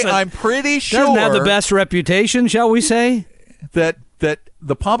going to say, I'm pretty sure doesn't have the best reputation, shall we say? That the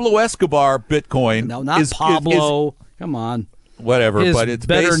Pablo Escobar Bitcoin. No, not Pablo. Come on. Whatever, His but it's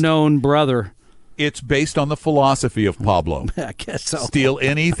better known brother. It's based on the philosophy of Pablo. I guess so. Steal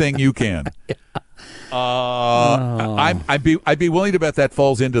anything you can. I'd be willing to bet that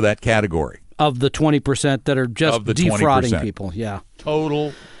falls into that category. Of the 20% that are just defrauding people. Yeah.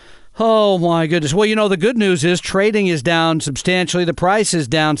 Total Oh, my goodness. Well, the good news is trading is down substantially. The price is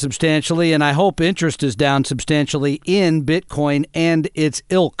down substantially, and I hope interest is down substantially in Bitcoin and its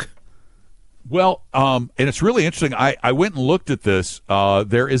ilk. Well, and it's really interesting. I went and looked at this.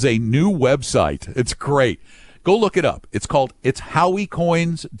 There is a new website. It's great. Go look it up. It's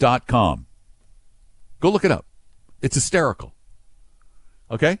howiecoins.com. Go look it up. It's hysterical.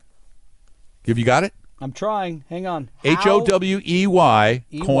 Okay? Have you got it? I'm trying. Hang on. HOWEY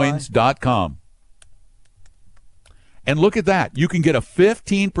coins.com. And look at that. You can get a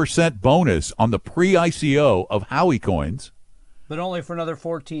 15% bonus on the pre-ICO of Howie Coins. But only for another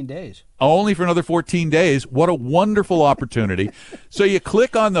 14 days. Only for another 14 days. What a wonderful opportunity. So you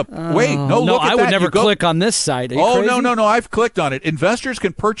click on the... Wait, no, look at that. I would never click on this site. Oh, crazy? No. I've clicked on it. Investors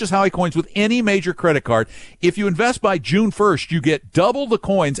can purchase Howie Coins with any major credit card. If you invest by June 1st, you get double the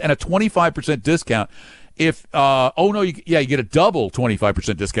coins and a 25% discount. If... you get a double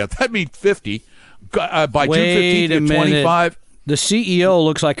 25% discount. That means 50. By June 15th, you get 25. The CEO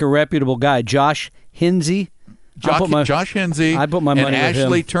looks like a reputable guy. Josh Hinsey. Josh Hinsey, I put my money and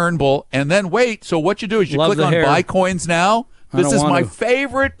Ashley Turnbull. And then wait, so what you do is you click on Buy Coins Now. This is my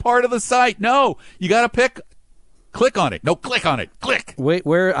favorite part of the site. No, you got to click on it. No, click on it. Click. Wait,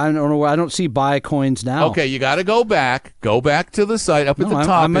 where? I don't know where. I don't see Buy Coins Now. Okay, you got to go back. Go back to the site. Up at the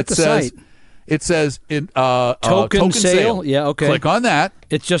top, I'm at the site. It says token sale. Yeah, okay. Click on that.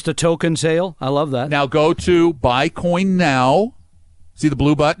 It's just a token sale. I love that. Now go to Buy Coin Now. See the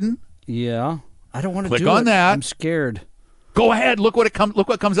blue button? Yeah. I don't want to click on that. I'm scared. Go ahead. Look what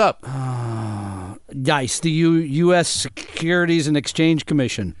comes up. Nice. The U.S. Securities and Exchange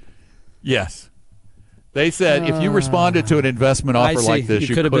Commission. Yes. They said if you responded to an investment offer like this,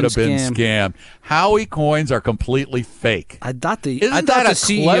 you could have been scammed. Howie Coins are completely fake. I thought the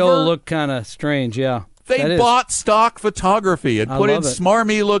CEO looked kind of strange. Yeah. They bought stock photography and put in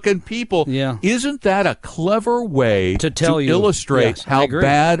smarmy-looking people. Yeah. Isn't that a clever way to illustrate how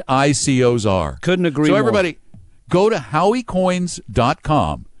bad ICOs are? Couldn't agree more. So everybody, go to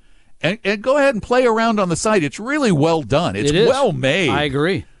howiecoins.com and go ahead and play around on the site. It's really well done. It's well made. I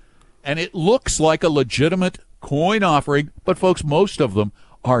agree. And it looks like a legitimate coin offering, but, folks, most of them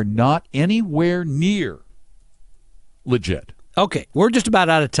are not anywhere near legit. Okay, we're just about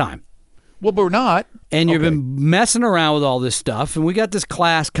out of time. Well, but we're not. And you've been messing around with all this stuff, and we got this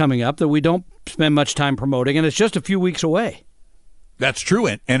class coming up that we don't spend much time promoting, and it's just a few weeks away. That's true,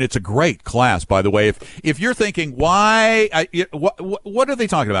 and it's a great class, by the way. If you're thinking, why, what are they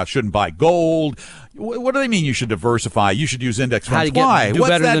talking about? Shouldn't buy gold? What do they mean you should diversify? You should use index funds. Why? Do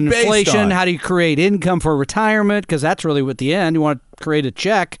better than inflation? How do you create income for retirement? Because that's really at the end. You want to create a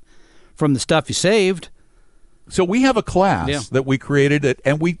check from the stuff you saved. So we have a class that we created,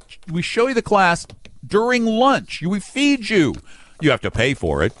 and we show you the class during lunch. We feed you. You have to pay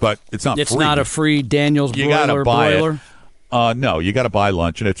for it, but it's not free. It's not a free Daniel's broiler. You got to buy it. No, you got to buy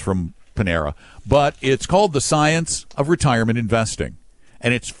lunch, and it's from Panera. But it's called The Science of Retirement Investing,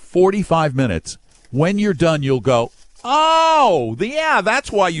 and it's 45 minutes. When you're done, you'll go,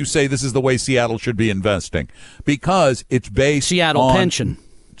 that's why you say this is the way Seattle should be investing, because it's based Seattle Pension.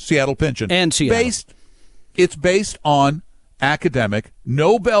 And Seattle. It's based on academic,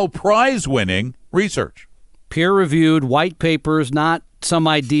 Nobel Prize-winning research. Peer-reviewed white papers, not some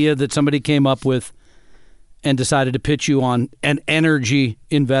idea that somebody came up with and decided to pitch you on an energy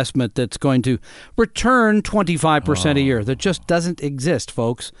investment that's going to return 25% a year. That just doesn't exist,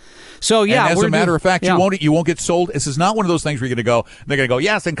 folks. So, and as a matter of fact, you won't get sold. This is not one of those things where you're going to go, they're going to go,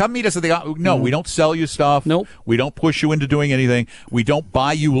 yes, and come meet us at the... No, we don't sell you stuff. Nope. We don't push you into doing anything. We don't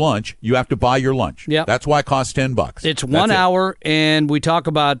buy you lunch. You have to buy your lunch. Yep. That's why it costs $10. It's 1 hour, and we talk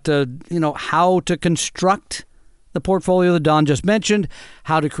about, how to construct the portfolio that Don just mentioned,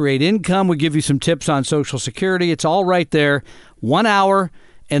 how to create income. We give you some tips on Social Security. It's all right there. 1 hour,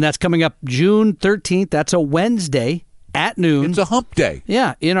 and that's coming up June 13th. That's a Wednesday at noon. It's a hump day.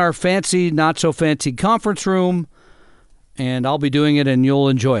 Yeah, in our fancy, not-so-fancy conference room, and I'll be doing it, and you'll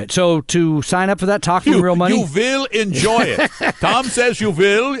enjoy it. So to sign up for that, Talking Real Money. You will enjoy it. Tom says you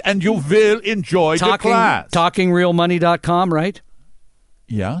will, and you will enjoy the class. TalkingRealMoney.com, right?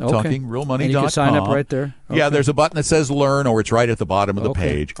 Yeah, okay. TalkingRealMoney.com. And you can sign up right there. Okay. Yeah, there's a button that says Learn, or it's right at the bottom of the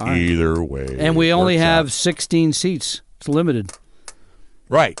page. Right. Either way. And we only have 16 seats. It's limited.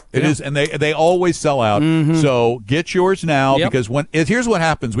 Right. It is, and they always sell out. Mm-hmm. So get yours now, because here's what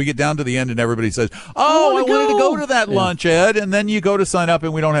happens. We get down to the end, and everybody says, I wanted to go to that lunch, Ed. And then you go to sign up,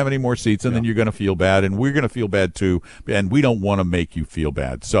 and we don't have any more seats, and then you're going to feel bad, and we're going to feel bad, too. And we don't want to make you feel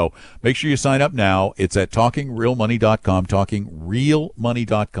bad. So make sure you sign up now. It's at TalkingRealMoney.com,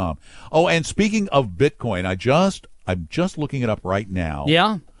 TalkingRealMoney.com. Oh, and speaking of Bitcoin, I'm just looking it up right now.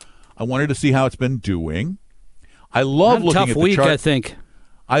 Yeah. I wanted to see how it's been doing. I love looking at the chart. I think.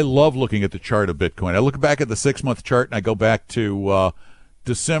 I love looking at the chart of Bitcoin. I look back at the 6-month chart, and I go back to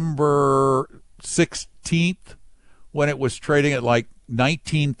December 16th when it was trading at like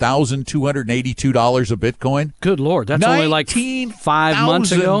 $19,282 a Bitcoin. Good Lord. That's only like 5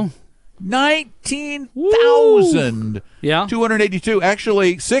 months ago. 19,000. Yeah. 282.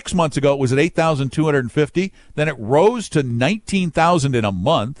 Actually, 6 months ago, it was at 8,250. Then it rose to 19,000 in a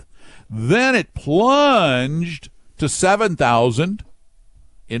month. Then it plunged to 7,000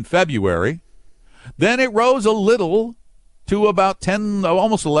 in February. Then it rose a little to about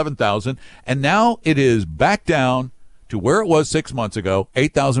almost 11,000. And now it is back down to where it was 6 months ago,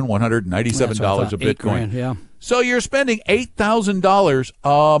 $8,197 a Bitcoin. $8,000, yeah. So you're spending $8,000.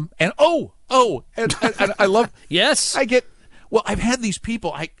 And I love. Yes. I've had these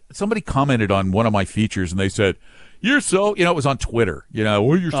people. Somebody commented on one of my features, and they said, "You're so," it was on Twitter.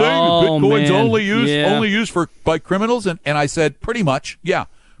 Well, you're saying that Bitcoin's only used by criminals, and I said, pretty much, yeah.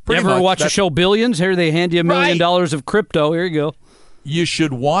 Pretty Ever much. watch the show Billions? Here they hand you $1 million of crypto. Here you go. You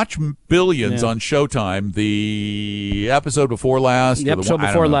should watch Billions on Showtime, the episode before last. The episode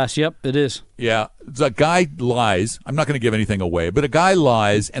before last, yep, it is. Yeah, a guy lies. I'm not going to give anything away, but a guy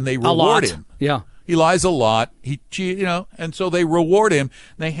lies, and they reward him. Yeah. He lies a lot. And so they reward him.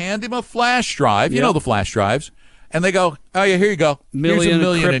 They hand him a flash drive. You know the flash drives. And they go, oh, yeah, here you go. Here's $1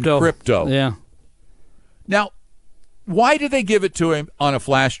 million in crypto. Yeah. Now, why did they give it to him on a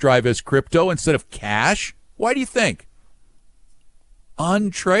flash drive as crypto instead of cash? Why do you think?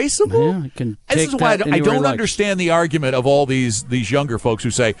 Untraceable? Yeah, this is why I don't understand the argument of all these younger folks who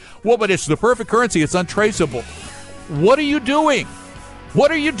say, well, but it's the perfect currency. It's untraceable. What are you doing?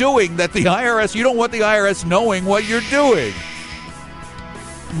 What are you doing that the IRS, you don't want the IRS knowing what you're doing?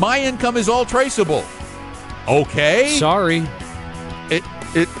 My income is all traceable. Okay. Sorry.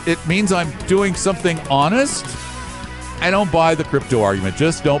 It means I'm doing something honest. I don't buy the crypto argument.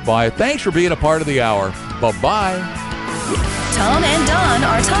 Just don't buy it. Thanks for being a part of the hour. Bye-bye. Tom and Don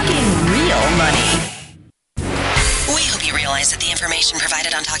are talking real money. We hope you realize that the information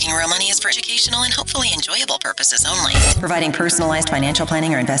provided on Talking Real Money is for educational and hopefully enjoyable purposes only. Providing personalized financial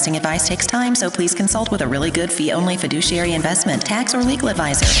planning or investing advice takes time, so please consult with a really good fee-only fiduciary investment, tax, or legal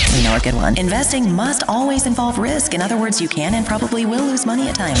advisor. We know a good one. Investing must always involve risk. In other words, you can and probably will lose money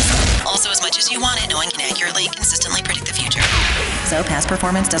at times. Also, as much as you want it, no one can accurately, consistently predict the future. So past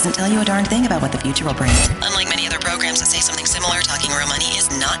performance doesn't tell you a darn thing about what the future will bring. Unlike many other programs that say something similar, Talking Real Money is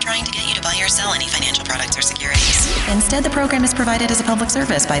not trying to get you to buy or sell any financial products or securities. Instead, the program is provided as a public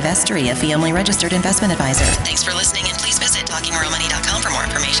service by Vestry, a fee-only registered investment advisor. Thanks for listening, and please visit TalkingRealMoney.com for more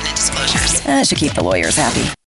information and disclosures. That should keep the lawyers happy.